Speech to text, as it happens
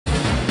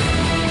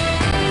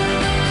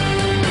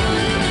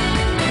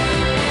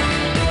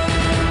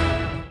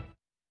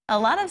A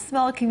lot of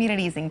small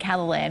communities in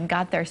KELOLAND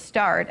got their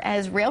start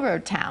as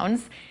railroad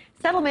towns,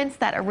 settlements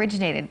that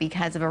originated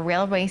because of a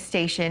railway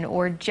station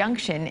or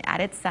junction at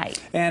its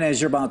site. And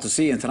as you're about to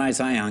see in tonight's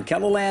Eye on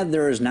KELOLAND,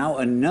 there is now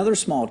another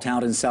small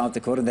town in South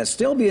Dakota that's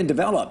still being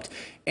developed.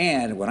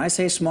 And when I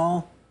say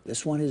small,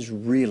 this one is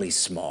really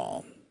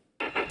small.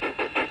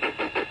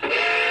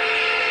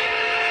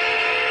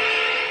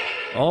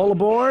 All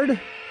aboard,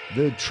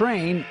 the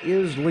train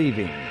is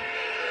leaving.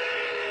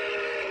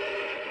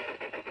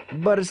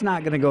 But it's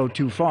not going to go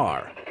too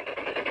far.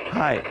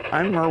 Hi,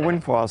 I'm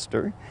Merwin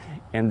Foster,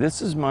 and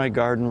this is my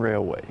garden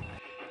railway.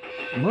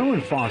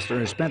 Merwin Foster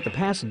has spent the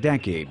past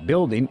decade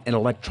building an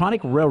electronic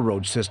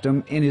railroad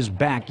system in his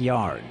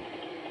backyard.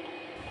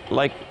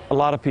 Like a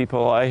lot of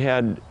people, I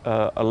had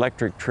an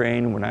electric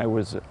train when I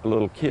was a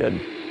little kid.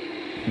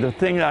 The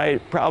thing I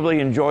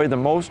probably enjoy the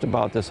most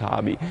about this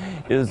hobby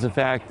is the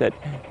fact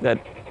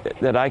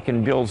that I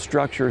can build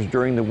structures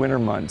during the winter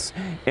months.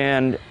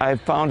 And I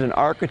found an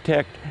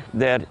architect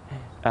that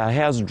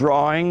has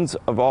drawings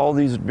of all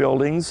these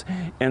buildings,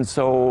 and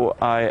so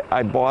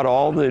I bought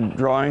all the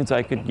drawings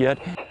I could get.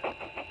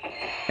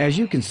 As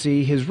you can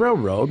see, his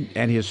railroad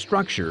and his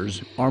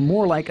structures are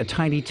more like a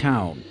tiny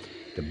town.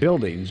 The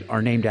buildings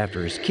are named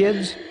after his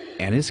kids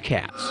and his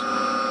cats.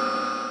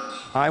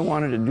 I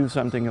wanted to do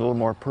something a little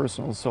more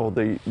personal, so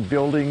the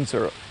buildings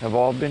have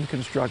all been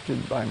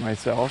constructed by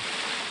myself.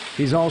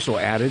 He's also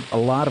added a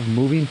lot of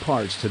moving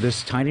parts to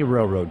this tiny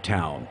railroad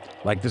town,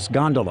 like this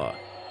gondola,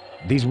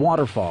 these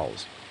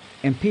waterfalls,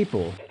 and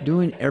people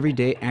doing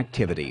everyday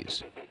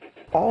activities.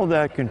 All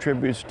that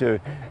contributes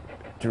to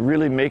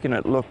really making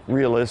it look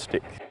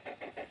realistic.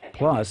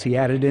 Plus, he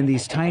added in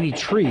these tiny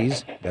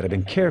trees that have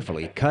been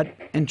carefully cut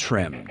and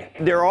trimmed.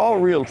 They're all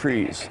real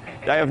trees.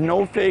 I have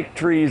no fake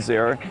trees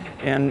there,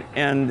 and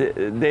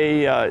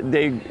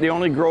they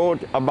only grow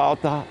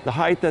about the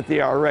height that they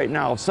are right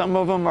now. Some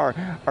of them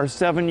are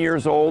 7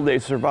 years old. They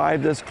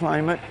survived this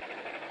climate.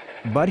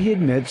 But he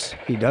admits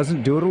he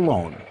doesn't do it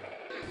alone.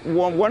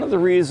 One of the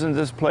reasons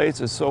this place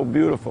is so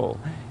beautiful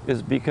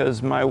is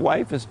because my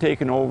wife has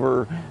taken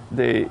over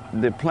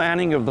the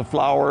planting of the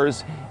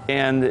flowers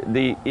and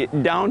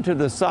down to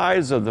the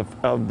size of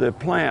the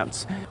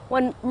plants.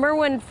 When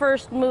Merwin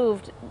first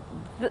moved,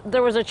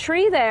 there was a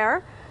tree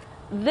there.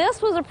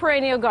 This was a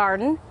perennial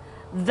garden.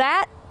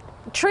 That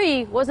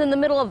tree was in the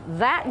middle of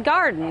that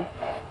garden,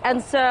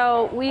 and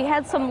so we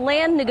had some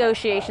land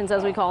negotiations,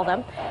 as we call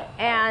them,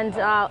 and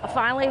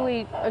finally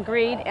we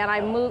agreed,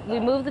 and we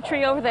moved the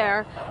tree over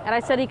there, and I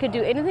said he could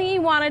do anything he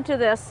wanted to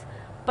this,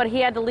 but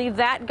he had to leave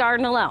that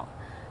garden alone.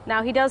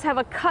 Now he does have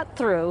a cut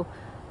through.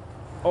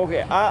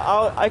 Okay,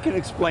 I can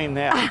explain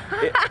that.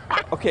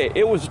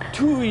 It was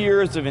 2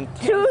 years of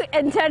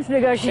intense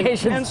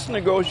negotiations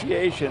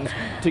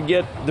to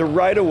get the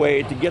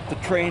right-of-way, to get the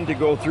train to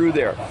go through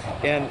there.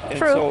 And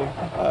so,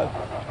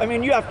 I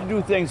mean, you have to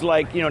do things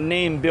like,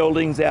 name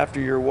buildings after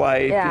your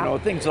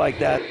wife, things like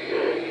that.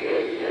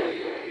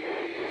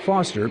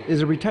 Foster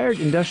is a retired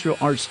industrial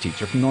arts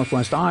teacher from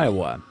Northwest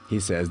Iowa. He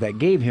says that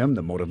gave him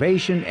the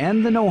motivation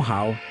and the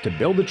know-how to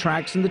build the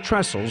tracks and the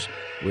trestles,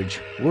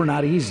 which were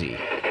not easy.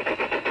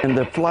 And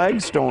the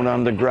flagstone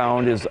on the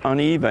ground is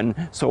uneven,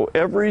 so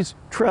every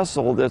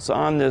trestle that's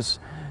on this,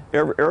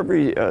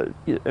 every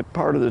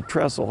part of the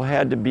trestle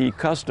had to be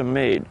custom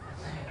made,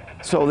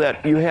 so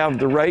that you have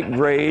the right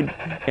grade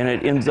and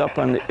it ends up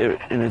and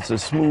it's a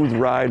smooth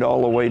ride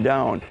all the way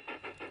down.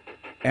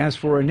 As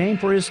for a name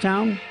for his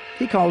town,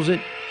 he calls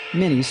it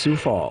Mini Sioux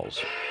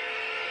Falls.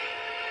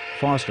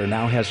 Foster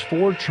now has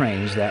 4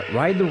 trains that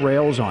ride the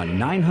rails on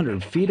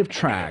 900 feet of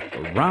track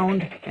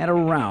around and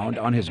around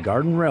on his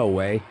garden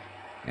railway,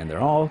 and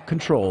they're all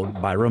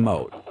controlled by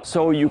remote.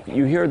 So you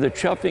hear the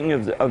chuffing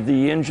of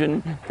the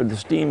engine, for the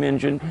steam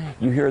engine,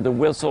 you hear the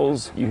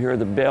whistles, you hear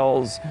the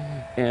bells,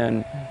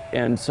 and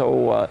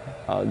so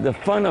the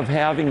fun of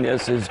having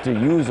this is to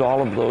use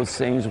all of those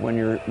things when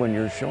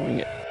you're showing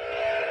it.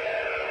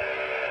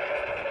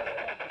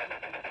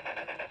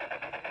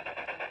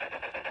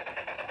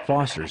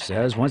 Foster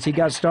says once he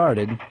got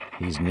started,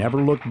 he's never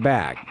looked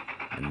back,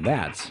 and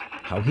that's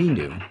how he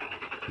knew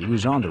he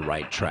was on the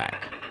right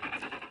track.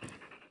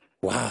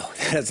 Wow,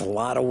 that is a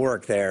lot of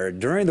work there.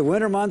 During the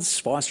winter months,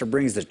 Foster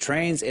brings the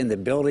trains and the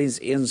buildings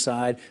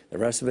inside. The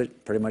rest of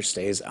it pretty much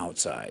stays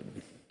outside.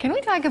 Can we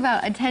talk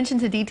about attention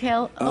to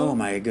detail? Oh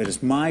my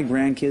goodness, my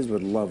grandkids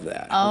would love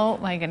that. Oh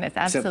my goodness,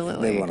 absolutely.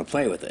 Except they want to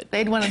play with it.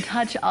 They'd want to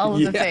touch all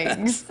of the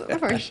things,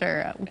 for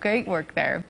sure. Great work there.